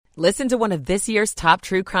Listen to one of this year's top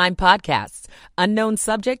true crime podcasts. Unknown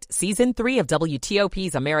Subject, Season 3 of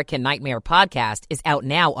WTOP's American Nightmare podcast is out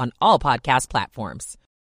now on all podcast platforms.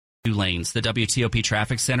 2 lanes. The WTOP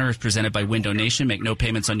Traffic Center is presented by Window Nation. Make no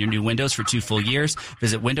payments on your new windows for 2 full years.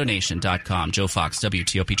 Visit windownation.com. Joe Fox,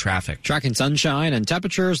 WTOP Traffic. Tracking sunshine and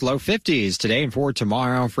temperatures low 50s today and for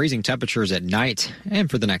tomorrow. Freezing temperatures at night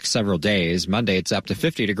and for the next several days. Monday, it's up to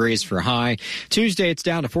 50 degrees for high. Tuesday, it's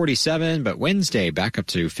down to 47, but Wednesday back up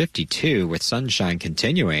to 52 with sunshine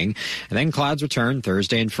continuing. And then clouds return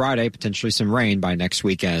Thursday and Friday, potentially some rain by next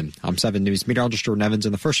weekend. I'm 7 News meteorologist Jordan Evans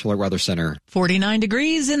in the First Alert Weather Center. 49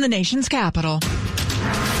 degrees in the nation's capital.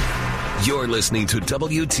 You're listening to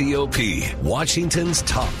WTOP, Washington's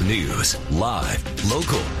top news, live,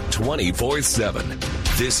 local, 24/7.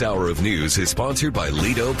 This hour of news is sponsored by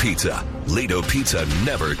Lido Pizza. Lido Pizza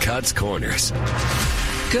never cuts corners.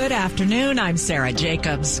 Good afternoon. I'm Sarah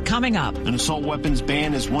Jacobs. Coming up, an assault weapons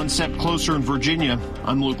ban is one step closer in Virginia.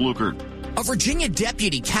 I'm Luke Lukert. A Virginia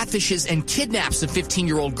deputy catfishes and kidnaps a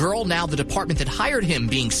 15-year-old girl. Now the department that hired him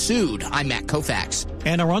being sued. I'm Matt Koufax.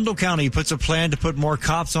 And Arundel County puts a plan to put more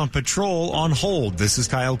cops on patrol on hold. This is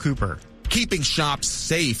Kyle Cooper. Keeping shops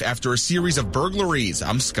safe after a series of burglaries.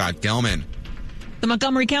 I'm Scott Gelman. The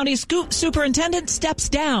Montgomery County superintendent steps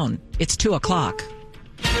down. It's 2 o'clock.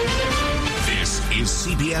 This is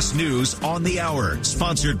CBS News on the Hour,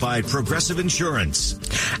 sponsored by Progressive Insurance.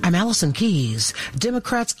 I'm Allison Keys.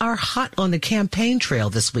 Democrats are hot on the campaign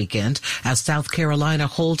trail this weekend as South Carolina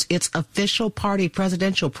holds its official party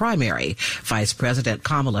presidential primary. Vice President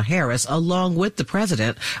Kamala Harris, along with the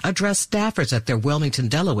president, addressed staffers at their Wilmington,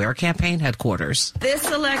 Delaware campaign headquarters.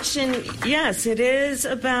 This election, yes, it is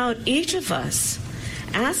about each of us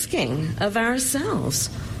asking of ourselves,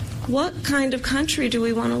 what kind of country do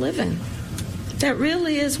we want to live in? That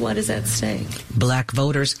really is what is at stake. Black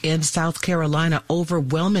voters in South Carolina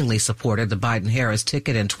overwhelmingly supported the Biden-Harris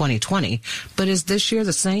ticket in 2020. But is this year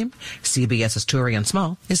the same? CBS's Turian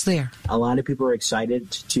Small is there. A lot of people are excited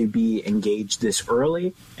to be engaged this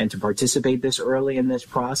early and to participate this early in this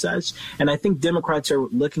process. And I think Democrats are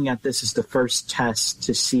looking at this as the first test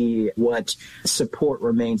to see what support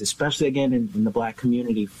remains, especially again in the black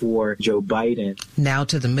community for Joe Biden. Now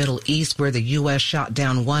to the Middle East, where the U.S. shot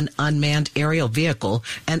down one unmanned aerial vehicle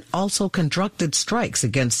and also conducted strikes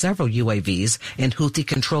against several UAVs in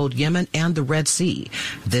Houthi-controlled Yemen and the Red Sea.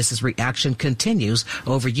 This as reaction continues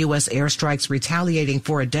over U.S. airstrikes retaliating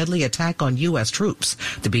for a deadly attack on U.S. troops.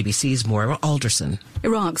 The BBC's Moira Alderson.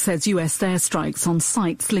 Iraq says U.S. airstrikes on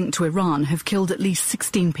sites linked to Iran have killed at least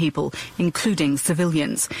 16 people, including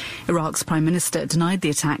civilians. Iraq's prime minister denied the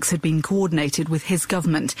attacks had been coordinated with his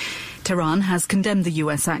government. Tehran has condemned the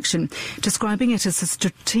U.S. action, describing it as a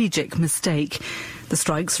strategic mistake. The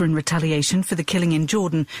strikes are in retaliation for the killing in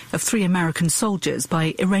Jordan of 3 American soldiers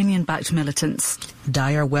by Iranian-backed militants.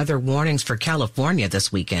 Dire weather warnings for California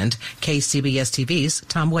this weekend. KCBS TV's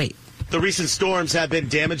Tom Waite. The recent storms have been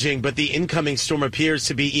damaging, but the incoming storm appears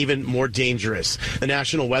to be even more dangerous. The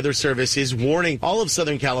National Weather Service is warning all of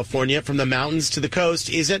Southern California from the mountains to the coast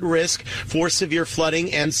is at risk for severe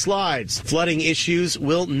flooding and slides. Flooding issues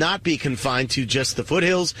will not be confined to just the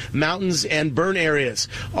foothills, mountains, and burn areas.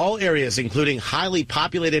 All areas, including highly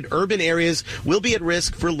populated urban areas, will be at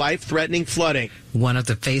risk for life-threatening flooding. One of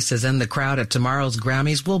the faces in the crowd at tomorrow's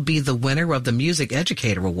Grammys will be the winner of the Music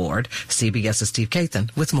Educator Award. CBS's Steve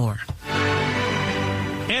Kathan with more.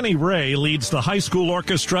 Annie Ray leads the high school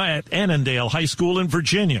orchestra at Annandale High School in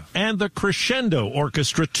Virginia and the Crescendo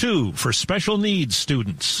Orchestra, too, for special needs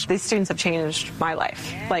students. These students have changed my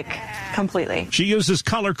life, completely. She uses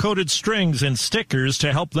color-coded strings and stickers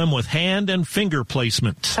to help them with hand and finger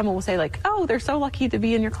placement. Someone will say, oh, they're so lucky to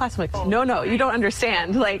be in your class. I'm like, no, you don't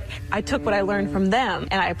understand. I took what I learned from them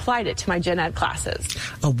and I applied it to my gen ed classes.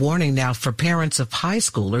 A warning now for parents of high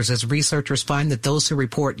schoolers as researchers find that those who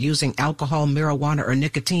report using alcohol, marijuana, or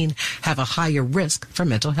nicotine have a higher risk for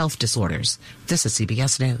mental health disorders. This is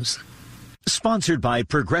CBS News. Sponsored by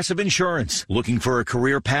Progressive Insurance. Looking for a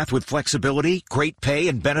career path with flexibility, great pay,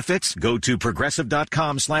 and benefits? Go to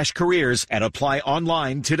progressive.com/careers and apply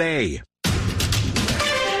online today.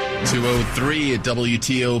 2:03 at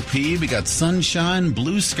WTOP. We got sunshine,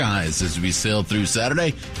 blue skies as we sail through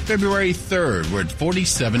Saturday, February 3rd. We're at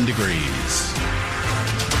 47 degrees.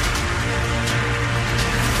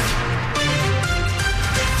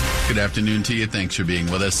 Good afternoon to you. Thanks for being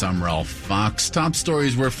with us. I'm Ralph Fox. Top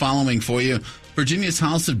stories we're following for you. Virginia's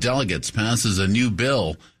House of Delegates passes a new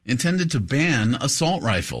bill intended to ban assault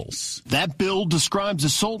rifles. That bill describes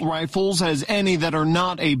assault rifles as any that are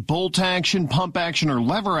not a bolt action, pump action, or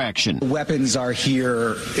lever action. Weapons are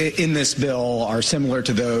here in this bill are similar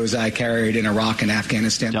to those I carried in Iraq and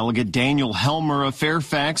Afghanistan. Delegate Daniel Helmer of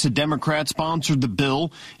Fairfax, a Democrat, sponsored the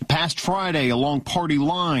bill. It passed Friday along party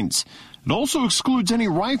lines. It also excludes any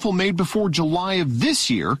rifle made before July of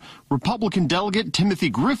this year. Republican delegate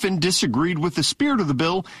Timothy Griffin disagreed with the spirit of the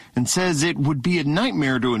bill and says it would be a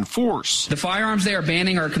nightmare to enforce. The firearms they are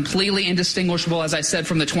banning are completely indistinguishable, as I said,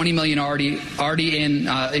 from the 20 million already in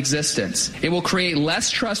existence. It will create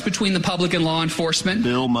less trust between the public and law enforcement. The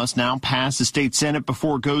bill must now pass the state Senate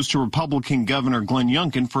before it goes to Republican Governor Glenn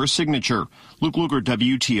Youngkin for a signature. Luke Luger,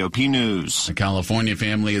 WTOP News. A California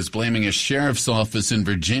family is blaming a sheriff's office in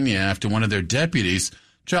Virginia after one of their deputies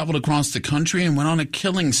traveled across the country and went on a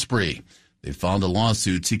killing spree. They filed a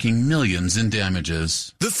lawsuit seeking millions in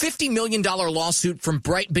damages. The $50 million lawsuit from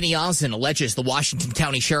Bright Beniazin alleges the Washington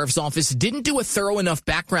County Sheriff's Office didn't do a thorough enough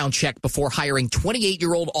background check before hiring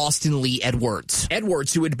 28-year-old Austin Lee Edwards.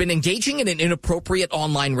 Edwards, who had been engaging in an inappropriate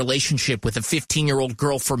online relationship with a 15-year-old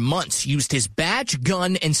girl for months, used his badge,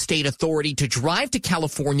 gun, and state authority to drive to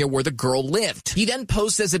California where the girl lived. He then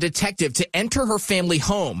posed as a detective to enter her family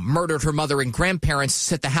home, murdered her mother and grandparents,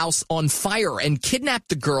 set the house on fire, and kidnapped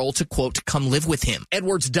the girl to, quote, come live with him.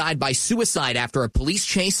 Edwards died by suicide after a police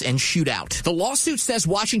chase and shootout. The lawsuit says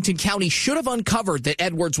Washington County should have uncovered that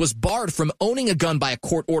Edwards was barred from owning a gun by a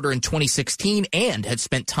court order in 2016 and had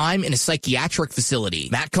spent time in a psychiatric facility.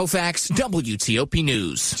 Matt Koufax, WTOP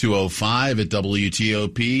News. 2:05 at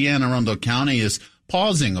WTOP. Anne Arundel County is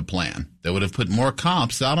pausing a plan that would have put more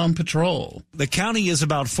cops out on patrol. The county is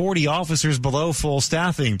about 40 officers below full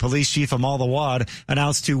staffing. Police Chief Amal Awad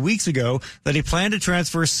announced 2 weeks ago that he planned to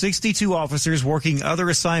transfer 62 officers working other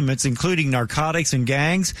assignments, including narcotics and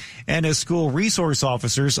gangs, and as school resource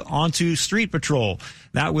officers onto street patrol.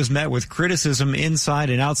 That was met with criticism inside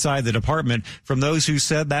and outside the department from those who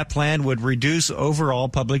said that plan would reduce overall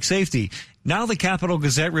public safety. Now the Capital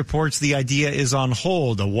Gazette reports the idea is on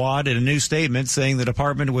hold. Awad in a new statement saying the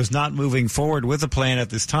department was not moving forward with the plan at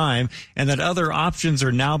this time and that other options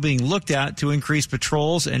are now being looked at to increase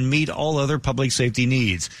patrols and meet all other public safety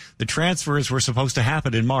needs. The transfers were supposed to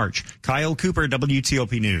happen in March. Kyle Cooper,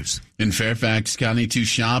 WTOP News. In Fairfax County, 2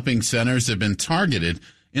 shopping centers have been targeted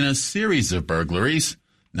in a series of burglaries.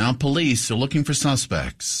 Now police are looking for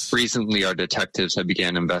suspects. Recently, our detectives have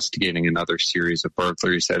began investigating another series of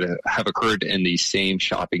burglaries that have occurred in the same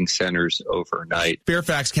shopping centers overnight.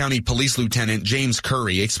 Fairfax County Police Lieutenant James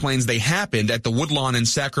Curry explains they happened at the Woodlawn and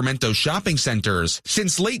Sacramento shopping centers.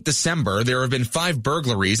 Since late December, there have been 5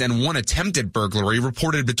 burglaries and 1 attempted burglary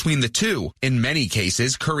reported between the two. In many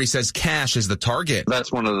cases, Curry says cash is the target.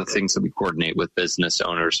 That's one of the things that we coordinate with business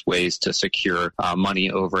owners, ways to secure money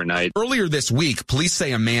overnight. Earlier this week, police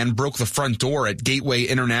say a man broke the front door at Gateway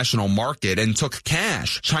International Market and took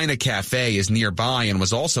cash. China Cafe is nearby and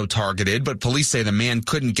was also targeted, but police say the man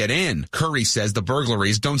couldn't get in. Curry says the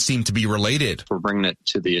burglaries don't seem to be related. We're bringing it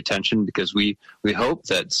to the attention because we hope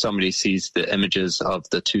that somebody sees the images of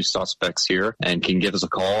the 2 suspects here and can give us a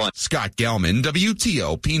call. Scott Gelman,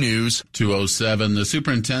 WTOP News. 2:07, the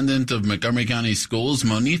superintendent of Montgomery County Schools,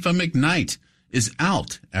 Monifa McKnight, is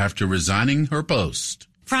out after resigning her post.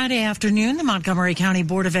 Friday afternoon, the Montgomery County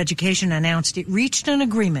Board of Education announced it reached an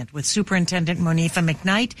agreement with Superintendent Monifa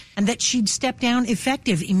McKnight and that she'd step down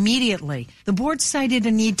effective immediately. The board cited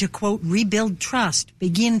a need to, quote, rebuild trust,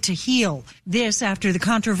 begin to heal. This after the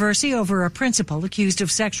controversy over a principal accused of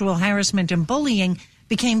sexual harassment and bullying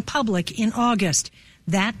became public in August.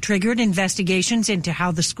 That triggered investigations into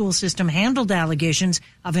how the school system handled allegations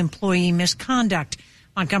of employee misconduct.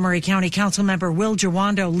 Montgomery County Councilmember Will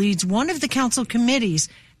Jawando leads one of the council committees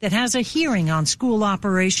that has a hearing on school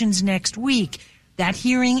operations next week. That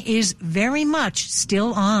hearing is very much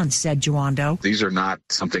still on, said Jawando. These are not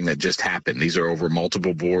something that just happened. These are over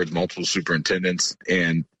multiple boards, multiple superintendents,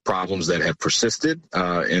 and problems that have persisted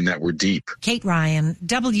and that were deep. Kate Ryan,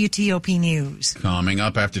 WTOP News. Coming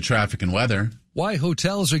up after traffic and weather. Why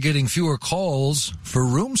hotels are getting fewer calls for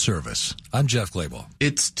room service. I'm Jeff Glable.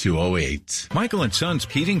 It's 2:08. Michael & Son's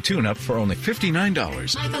heating tune-up for only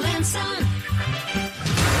 $59. Michael & Son.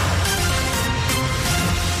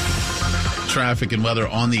 traffic and weather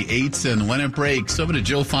on the 8s and when it breaks. Over to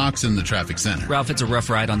Joe Fox in the traffic center. Ralph, it's a rough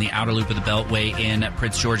ride on the outer loop of the Beltway in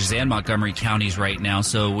Prince George's and Montgomery counties right now.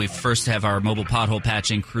 So we first have our mobile pothole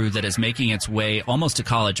patching crew that is making its way almost to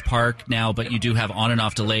College Park now, but you do have on and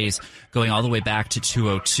off delays going all the way back to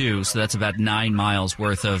 202. So that's about 9 miles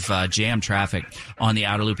worth of jam traffic on the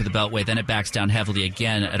outer loop of the Beltway. Then it backs down heavily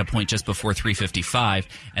again at a point just before 355,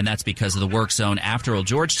 and that's because of the work zone after Old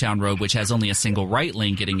Georgetown Road, which has only a single right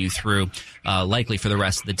lane getting you through, likely for the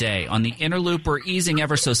rest of the day. On the inner loop, we're easing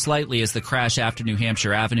ever so slightly as the crash after New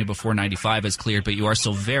Hampshire Avenue before 95 is cleared, but you are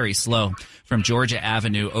still very slow from Georgia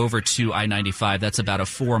Avenue over to I-95. That's about a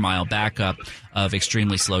 4-mile backup of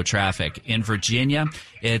extremely slow traffic. In Virginia,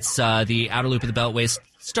 it's the outer loop of the Beltway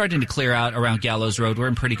starting to clear out around Gallows Road. We're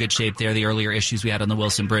in pretty good shape there. The earlier issues we had on the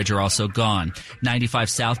Wilson Bridge are also gone. 95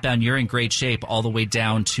 southbound, you're in great shape all the way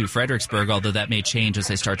down to Fredericksburg, although that may change as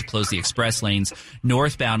they start to close the express lanes.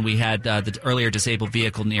 Northbound, we had the earlier disabled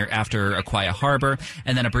vehicle near after Aquia Harbor,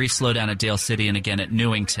 and then a brief slowdown at Dale City and again at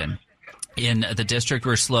Newington. In the district,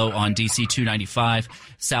 we're slow on DC 295,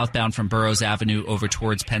 southbound from Burroughs Avenue over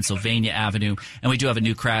towards Pennsylvania Avenue. And we do have a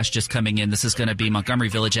new crash just coming in. This is going to be Montgomery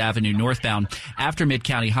Village Avenue northbound. After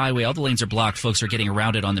Mid-County Highway, all the lanes are blocked. Folks are getting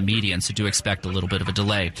around it on the median, so do expect a little bit of a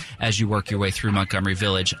delay as you work your way through Montgomery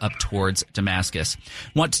Village up towards Damascus.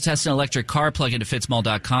 Want to test an electric car? Plug into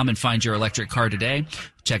fitzmall.com and find your electric car today.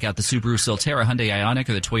 Check out the Subaru Solterra, Hyundai Ioniq,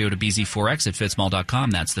 or the Toyota BZ4X at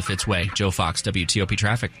fitzmall.com. That's the Fitz way. Joe Fox, WTOP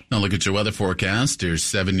Traffic. Now look at your weather forecast. Here's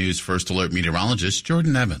 7 News First Alert meteorologist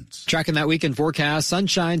Jordan Evans. Tracking that weekend forecast.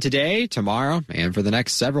 Sunshine today, tomorrow, and for the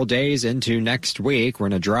next several days into next week. We're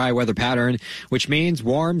in a dry weather pattern, which means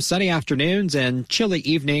warm, sunny afternoons and chilly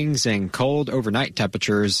evenings and cold overnight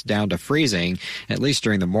temperatures down to freezing, at least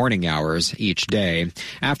during the morning hours each day.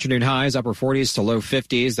 Afternoon highs, upper 40s to low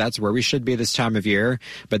 50s. That's where we should be this time of year.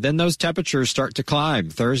 But then those temperatures start to climb.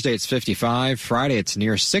 Thursday, it's 55. Friday, it's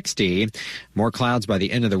near 60. More clouds by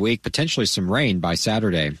the end of the week, potentially some rain by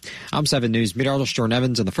Saturday. I'm 7 News meteorologist Jordan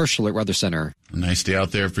Evans in the First Alert Weather Center. A nice day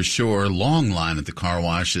out there for sure. Long line at the car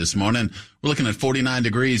wash this morning. We're looking at 49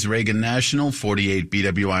 degrees Reagan National, 48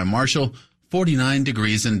 BWI Marshall, 49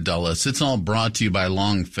 degrees in Dulles. It's all brought to you by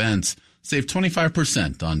Long Fence. Save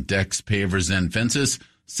 25% on decks, pavers, and fences.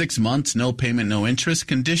 6 months, no payment, no interest.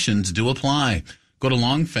 Conditions do apply. Go to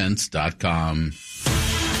longfence.com.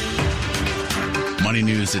 Money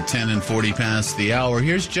news at 10 and 40 past the hour.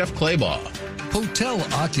 Here's Jeff Claybaugh. Hotel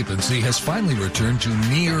occupancy has finally returned to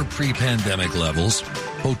near pre-pandemic levels.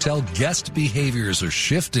 Hotel guest behaviors are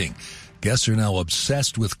shifting. Guests are now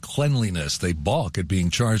obsessed with cleanliness. They balk at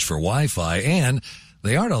being charged for Wi-Fi, and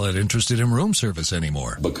they aren't all that interested in room service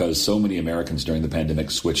anymore. Because so many Americans during the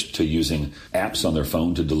pandemic switched to using apps on their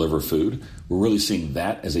phone to deliver food, we're really seeing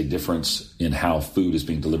that as a difference in how food is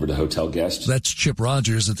being delivered to hotel guests. That's Chip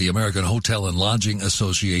Rogers at the American Hotel and Lodging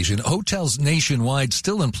Association. Hotels nationwide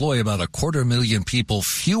still employ about 250,000 people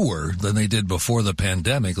fewer than they did before the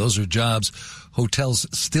pandemic. Those are jobs hotels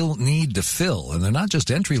still need to fill, and they're not just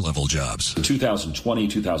entry-level jobs. In 2020,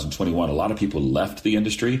 2021, a lot of people left the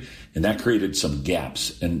industry, and that created some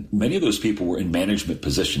gaps. And many of those people were in management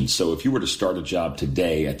positions. So if you were to start a job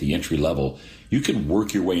today at the entry level, you can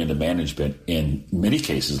work your way into management in many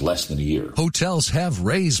cases less than a year. Hotels have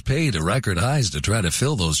raised pay to record highs to try to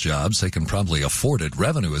fill those jobs. They can probably afford it.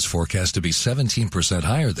 Revenue is forecast to be 17%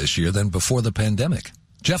 higher this year than before the pandemic.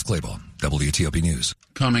 Jeff Claybaugh, WTOP News.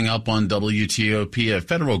 Coming up on WTOP, a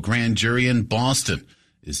federal grand jury in Boston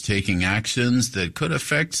is taking actions that could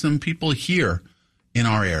affect some people here in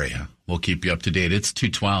our area. We'll keep you up to date. It's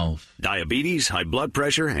 2:12. Diabetes, high blood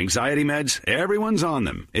pressure, anxiety meds, everyone's on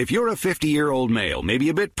them. If you're a 50-year-old male, maybe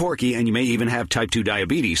a bit porky, and you may even have type 2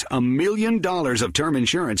 diabetes, $1 million of term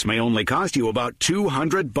insurance may only cost you about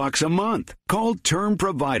 $200 a month. Call Term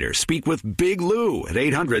Provider. Speak with Big Lou at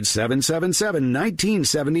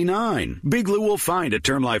 800-777-1979. Big Lou will find a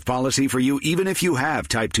term life policy for you even if you have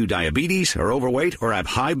type 2 diabetes, are overweight, or have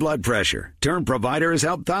high blood pressure. Term Provider has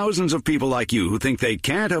helped thousands of people like you who think they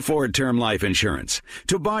can't afford term life insurance.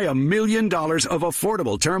 To buy $1 million of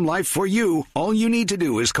affordable term life for you, all you need to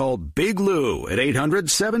do is call Big Lou at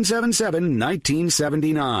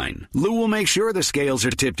 800-777-1979. Lou will make sure the scales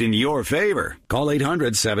are tipped in your favor. Call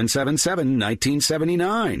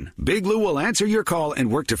 800-777-1979. Big Lou will answer your call and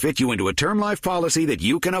work to fit you into a term life policy that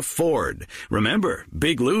you can afford. Remember,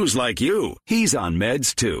 Big Lou's like you. He's on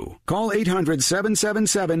meds too. Call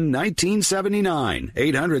 800-777-1979.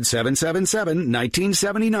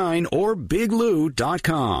 800-777-1979 or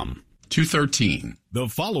biglou.com. 213. The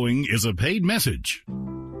following is a paid message.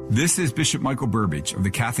 This is Bishop Michael Burbidge of the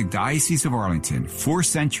Catholic Diocese of Arlington. For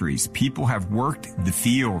centuries, people have worked the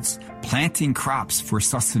fields, planting crops for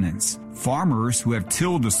sustenance. Farmers who have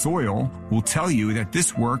tilled the soil will tell you that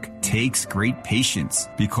this work takes great patience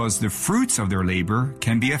because the fruits of their labor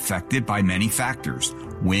can be affected by many factors: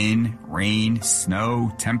 wind, rain,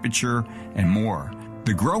 snow, temperature, and more.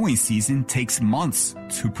 The growing season takes months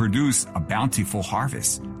to produce a bountiful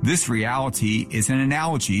harvest. This reality is an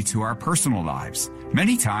analogy to our personal lives.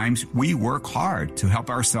 Many times we work hard to help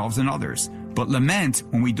ourselves and others, but lament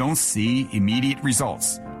when we don't see immediate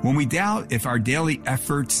results. When we doubt if our daily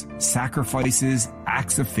efforts, sacrifices,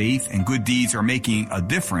 acts of faith, and good deeds are making a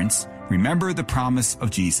difference, remember the promise of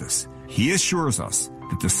Jesus. He assures us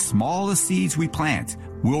that the smallest seeds we plant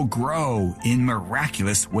will grow in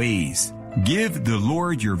miraculous ways. Give the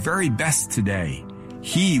Lord your very best today.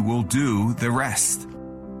 He will do the rest.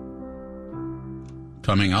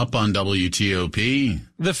 Coming up on WTOP.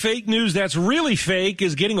 The fake news that's really fake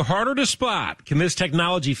is getting harder to spot. Can this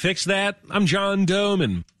technology fix that? I'm John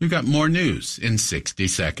Doman. We've got more news in 60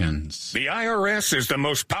 seconds. The IRS is the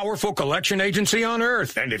most powerful collection agency on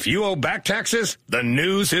earth. And if you owe back taxes, the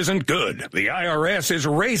news isn't good. The IRS is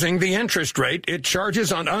raising the interest rate it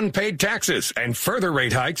charges on unpaid taxes, and further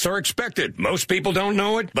rate hikes are expected. Most people don't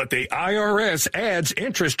know it, but the IRS adds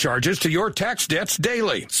interest charges to your tax debts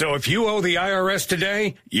daily. So if you owe the IRS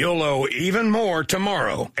today, you'll owe even more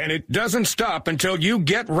tomorrow. And it doesn't stop until you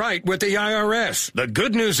get right with the IRS. The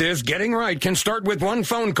good news is getting right can start with one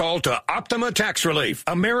phone call to Optima Tax Relief,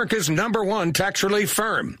 America's #1 tax relief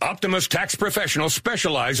firm. Optima's tax professionals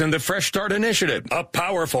specialize in the Fresh Start Initiative, a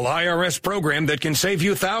powerful IRS program that can save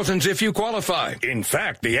you thousands if you qualify. In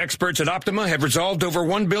fact, the experts at Optima have resolved over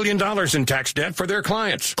 $1 billion in tax debt for their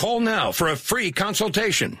clients. Call now for a free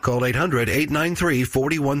consultation. Call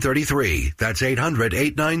 800-893-4133. That's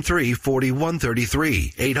 800-893-4133.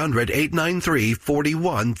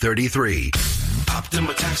 800-893-4133.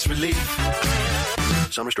 Optima Tax Relief.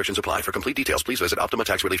 Some restrictions apply. For complete details, please visit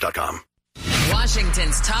OptimaTaxRelief.com.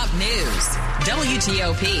 Washington's top news.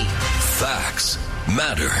 WTOP. Facts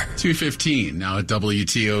matter. 2:15 now at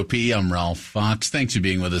WTOP. I'm Ralph Fox. Thanks for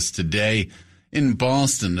being with us today. In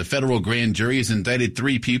Boston, the federal grand jury has indicted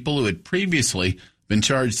 3 people who had previously been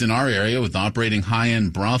charged in our area with operating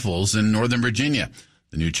high-end brothels in Northern Virginia.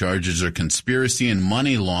 The new charges are conspiracy and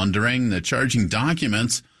money laundering. The charging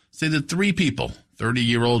documents say that 3 people,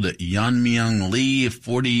 30-year-old Yeonmyoung Lee,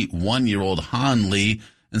 41-year-old Han Lee,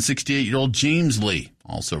 and 68-year-old James Lee,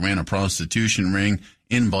 also ran a prostitution ring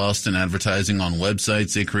in Boston, advertising on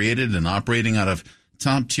websites they created and operating out of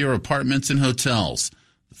top-tier apartments and hotels.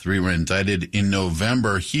 The 3 were indicted in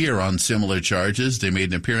November here on similar charges. They made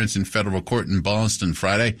an appearance in federal court in Boston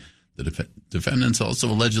Friday. The defendants also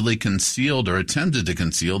allegedly concealed or attempted to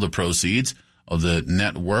conceal the proceeds of the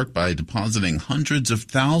network by depositing hundreds of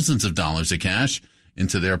thousands of dollars of cash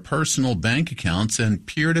into their personal bank accounts and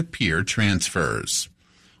peer-to-peer transfers.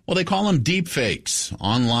 Well, they call them deep fakes.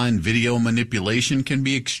 Online video manipulation can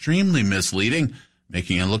be extremely misleading,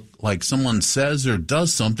 making it look like someone says or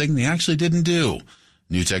does something they actually didn't do.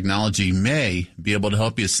 New technology may be able to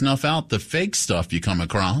help you snuff out the fake stuff you come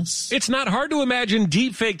across. It's not hard to imagine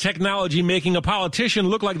deepfake technology making a politician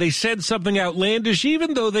look like they said something outlandish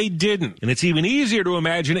even though they didn't. And it's even easier to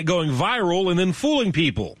imagine it going viral and then fooling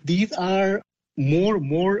people. These are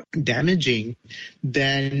more damaging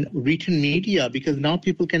than written media because now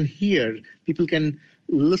people can hear, people can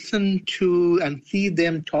listen to and see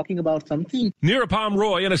them talking about something. Nirupam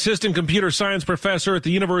Roy, an assistant computer science professor at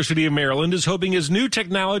the University of Maryland, is hoping his new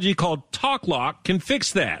technology called TalkLock can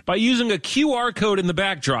fix that by using a QR code in the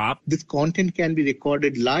backdrop. This content can be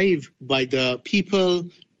recorded live by the people,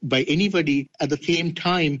 by anybody. At the same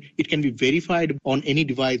time, it can be verified on any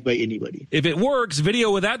device by anybody. If it works, video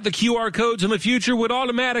without the QR codes in the future would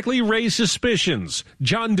automatically raise suspicions.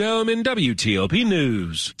 John Doman, WTOP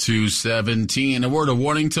News. 2:17. A word of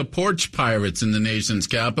warning to porch pirates in the nation's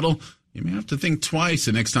capital. You may have to think twice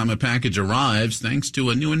the next time a package arrives, thanks to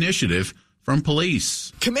a new initiative from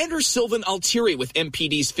police. Commander Sylvan Altieri with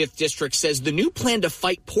MPD's 5th District says the new plan to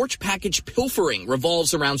fight porch package pilfering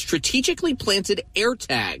revolves around strategically planted air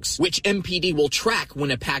tags, which MPD will track when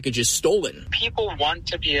a package is stolen. People want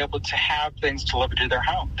to be able to have things delivered to their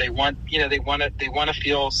home. They want to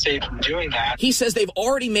feel safe in doing that. He says they've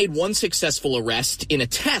already made one successful arrest in a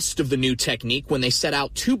test of the new technique when they set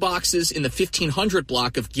out 2 boxes in the 1500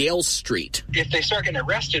 block of Gales Street. If they start getting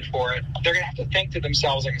arrested for it, they're going to have to think to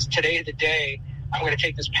themselves, like, is today the day I'm going to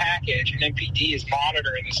take this package, and MPD is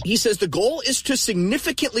monitoring this. He says the goal is to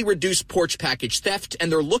significantly reduce porch package theft,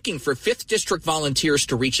 and they're looking for 5th District volunteers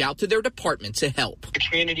to reach out to their department to help. The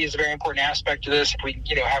community is a very important aspect of this. If we,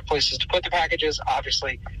 have places to put the packages,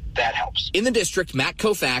 obviously that helps. In the district, Matt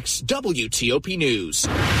Koufax, WTOP News.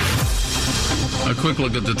 A quick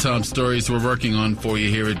look at the top stories we're working on for you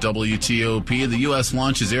here at WTOP. The U.S.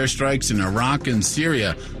 launches airstrikes in Iraq and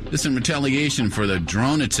Syria. This in retaliation for the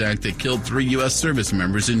drone attack that killed 3 U.S. service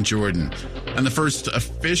members in Jordan. And the first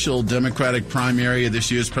official Democratic primary of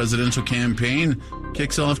this year's presidential campaign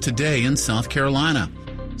kicks off today in South Carolina.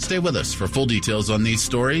 Stay with us for full details on these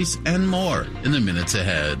stories and more in the minutes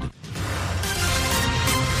ahead.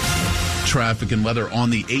 Traffic and weather on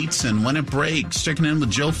the 8s and when it breaks. Checking in with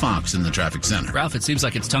Joe Fox in the traffic center. Ralph, it seems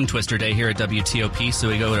like it's tongue twister day here at WTOP, so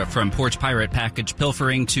we go from porch pirate package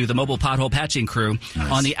pilfering to the mobile pothole patching crew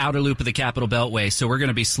on the outer loop of the Capitol Beltway. So we're going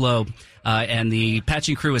to be slow, and the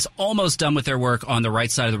patching crew is almost done with their work on the right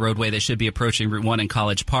side of the roadway. They should be approaching Route 1 in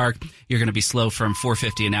College Park. You're going to be slow from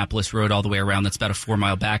 450 Annapolis Road all the way around. That's about a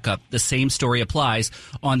 4-mile backup. The same story applies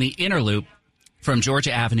on the inner loop from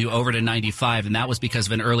Georgia Avenue over to 95, and that was because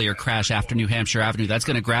of an earlier crash after New Hampshire Avenue. That's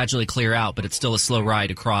going to gradually clear out, but it's still a slow ride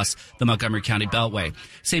across the Montgomery County Beltway.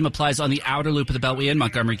 Same applies on the outer loop of the Beltway in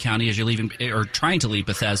Montgomery County as you're leaving or trying to leave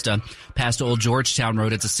Bethesda past Old Georgetown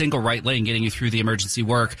Road. It's a single right lane getting you through the emergency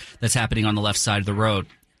work that's happening on the left side of the road.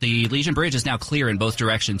 The Legion Bridge is now clear in both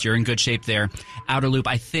directions. You're in good shape there. Outer loop,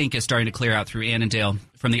 I think, is starting to clear out through Annandale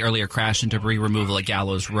from the earlier crash and debris removal at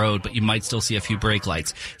Gallows Road, but you might still see a few brake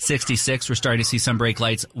lights. 66, we're starting to see some brake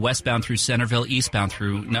lights westbound through Centerville, eastbound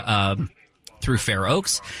through Fair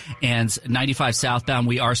Oaks, and 95 southbound,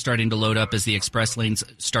 we are starting to load up as the express lanes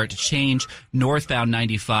start to change. Northbound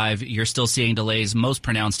 95, you're still seeing delays most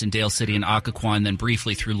pronounced in Dale City and Occoquan, then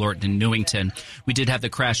briefly through Lorton and Newington. We did have the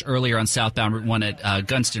crash earlier on southbound Route 1 at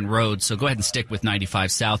Gunston Road, so go ahead and stick with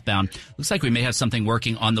 95 southbound. Looks like we may have something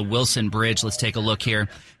working on the Wilson Bridge. Let's take a look here.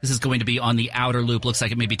 This is going to be on the outer loop. Looks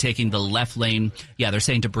like it may be taking the left lane. Yeah, they're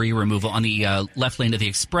saying debris removal on the left lane of the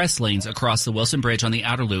express lanes across the Wilson Bridge on the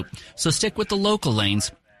outer loop. So stick with the local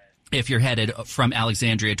lanes if you're headed from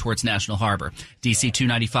Alexandria towards National Harbor. DC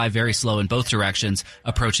 295 very slow in both directions,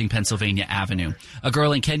 approaching Pennsylvania Avenue. A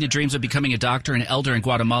girl in Kenya dreams of becoming a doctor. An elder in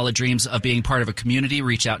Guatemala dreams of being part of a community.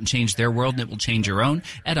 Reach out and change their world, and it will change your own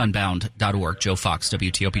at unbound.org. Joe Fox,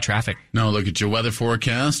 WTOP Traffic. Now look at your weather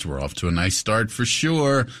forecast. We're off to a nice start for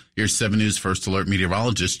sure. Here's 7 News First Alert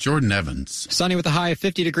meteorologist Jordan Evans. Sunny with a high of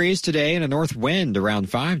 50 degrees today and a north wind around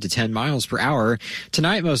 5 to 10 miles per hour.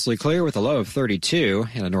 Tonight, mostly clear with a low of 32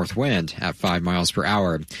 and a north wind at 5 miles per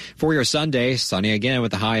hour. For your Sunday, sunny again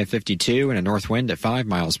with a high of 52 and a north wind at 5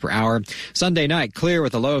 miles per hour. Sunday night, clear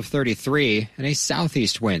with a low of 33 and a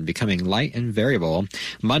southeast wind becoming light and variable.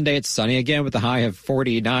 Monday, it's sunny again with a high of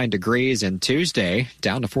 49 degrees, and Tuesday,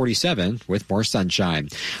 down to 47 with more sunshine.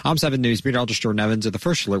 I'm 7 News meteorologist Jordan Evans at the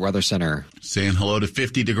First Alert Weather Center. Saying hello to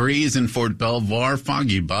 50 degrees in Fort Belvoir,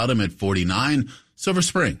 Foggy Bottom at 49, Silver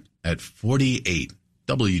Spring at 48.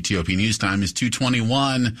 WTOP News Time is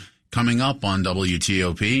 2:21. Coming up on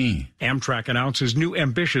WTOP. Amtrak announces new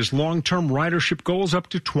ambitious long-term ridership goals up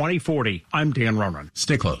to 2040. I'm Dan Ronan.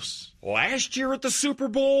 Stay close. Last year at the Super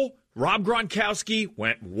Bowl, Rob Gronkowski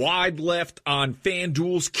went wide left on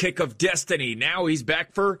FanDuel's Kick of Destiny. Now he's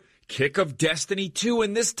back for Kick of Destiny 2,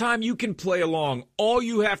 and this time you can play along. All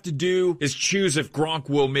you have to do is choose if Gronk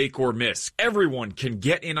will make or miss. Everyone can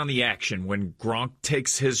get in on the action when Gronk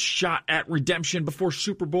takes his shot at redemption before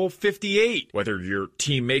Super Bowl 58. Whether your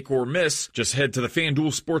team make or miss, just head to the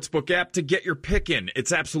FanDuel Sportsbook app to get your pick in.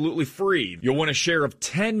 It's absolutely free. You'll win a share of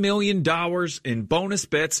 $10 million in bonus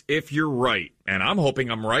bets if you're right. And I'm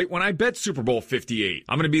hoping I'm right when I bet Super Bowl 58.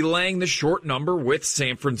 I'm going to be laying the short number with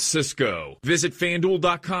San Francisco. Visit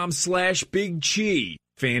FanDuel.com/Big Chi.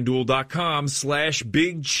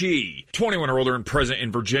 FanDuel.com/Big Chi. 21 or older and present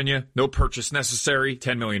in Virginia. No purchase necessary.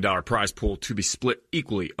 $10 million prize pool to be split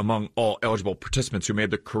equally among all eligible participants who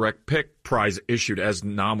made the correct pick. Prize issued as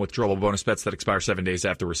non-withdrawable bonus bets that expire 7 days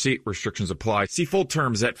after receipt. Restrictions apply. See full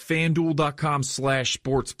terms at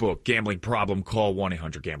FanDuel.com/sportsbook. Gambling problem? Call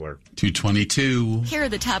 1-800-GAMBLER. 2:22. Here are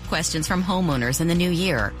the top questions from homeowners in the new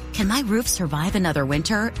year. Can my roof survive another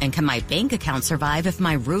winter? And can my bank account survive if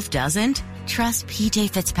my roof doesn't? Trust PJ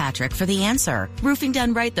Fitzpatrick for the answer. Roofing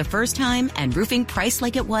done right the first time and roofing priced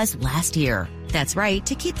like it was last year. That's right.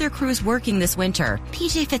 To keep their crews working this winter,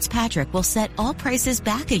 PJ Fitzpatrick will set all prices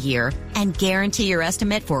back a year and guarantee your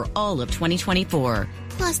estimate for all of 2024.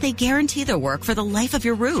 Plus, they guarantee their work for the life of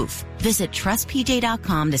your roof. Visit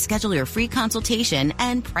trustpj.com to schedule your free consultation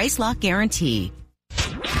and price lock guarantee.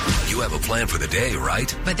 You have a plan for the day,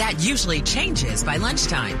 right? But that usually changes by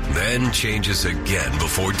lunchtime. Then changes again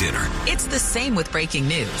before dinner. It's the same with breaking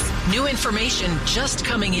news. New information just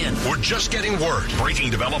coming in. We're just getting word. Breaking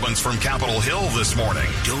developments from Capitol Hill this morning.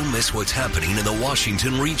 Don't miss what's happening in the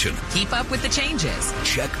Washington region. Keep up with the changes.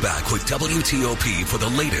 Check back with WTOP for the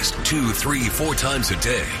latest 2, 3, 4 times a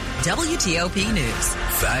day. WTOP News.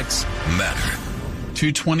 Facts matter.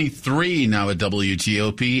 2:23 now at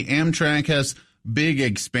WTOP. Amtrak has big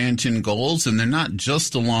expansion goals, and they're not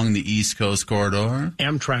just along the East Coast corridor.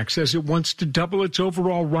 Amtrak says it wants to double its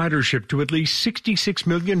overall ridership to at least 66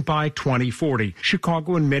 million by 2040.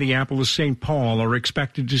 Chicago and Minneapolis-St. Paul are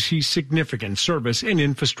expected to see significant service and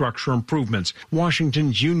infrastructure improvements.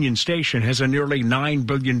 Washington's Union Station has a nearly $9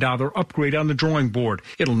 billion upgrade on the drawing board.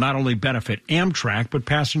 It'll not only benefit Amtrak, but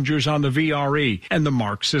passengers on the VRE and the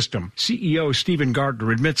MARC system. CEO Stephen Gardner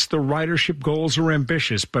admits the ridership goals are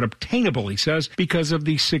ambitious, but obtainable, he says, because of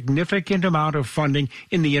the significant amount of funding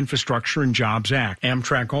in the Infrastructure and Jobs Act.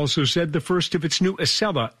 Amtrak also said the first of its new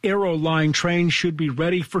Acela Aero Line trains should be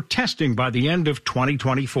ready for testing by the end of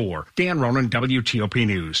 2024. Dan Ronan, WTOP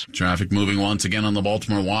News. Traffic moving once again on the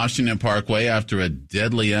Baltimore-Washington Parkway after a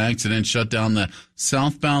deadly accident shut down the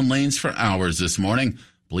southbound lanes for hours this morning.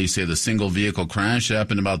 Police say the single vehicle crash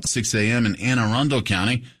happened about 6 a.m. in Anne Arundel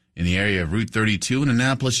County in the area of Route 32 and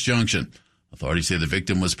Annapolis Junction. Authorities say the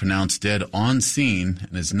victim was pronounced dead on scene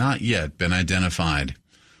and has not yet been identified.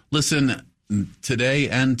 Listen today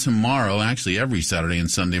and tomorrow, actually every Saturday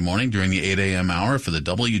and Sunday morning during the 8 a.m. hour for the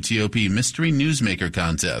WTOP Mystery Newsmaker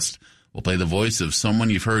Contest. We'll play the voice of someone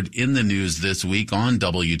you've heard in the news this week on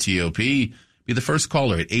WTOP. Be the first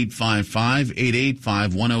caller at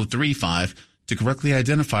 855-885-1035 to correctly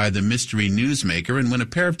identify the Mystery Newsmaker and win a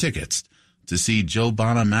pair of tickets to see Joe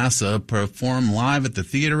Bonamassa perform live at the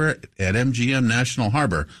theater at MGM National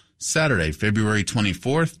Harbor Saturday, February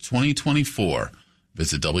 24th, 2024.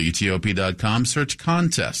 Visit WTOP.com, search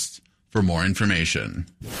contests for more information.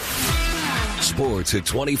 Sports at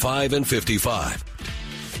 25 and 55.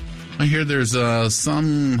 I hear there's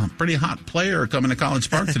some pretty hot player coming to College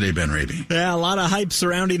Park today, Ben Raby. Yeah, a lot of hype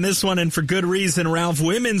surrounding this one, and for good reason. Ralph,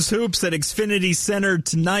 women's hoops at Xfinity Center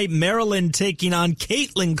tonight. Maryland taking on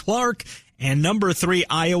Caitlin Clark. And number 3,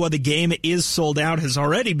 Iowa, the game is sold out, has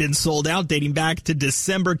already been sold out, dating back to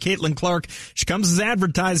December. Caitlin Clark, she comes as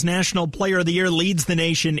advertised National Player of the Year, leads the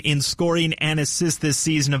nation in scoring and assists this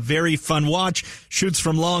season. A very fun watch. Shoots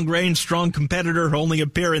from long range, strong competitor. Her only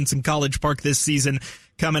appearance in College Park this season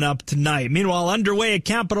coming up tonight. Meanwhile, underway at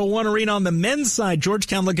Capital One Arena on the men's side,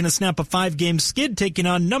 Georgetown looking to snap a 5-game skid, taking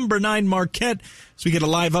on number 9 Marquette. So we get a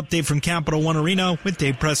live update from Capital One Arena with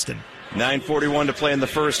Dave Preston. 9:41 to play in the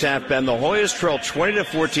first half, Ben. The Hoyas trail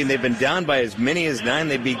 20-14. They've been down by as many as 9.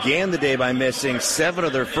 They began the day by missing 7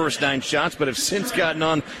 of their first 9 shots, but have since gotten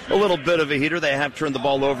on a little bit of a heater. They have turned the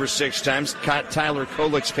ball over 6 times. Tyler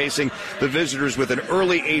Kolek's pacing the visitors with an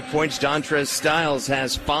early 8 points. Dontrez Styles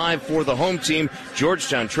has 5 for the home team.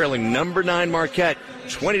 Georgetown trailing number 9 Marquette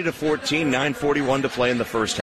 20-14. 9:41 to play in the first half.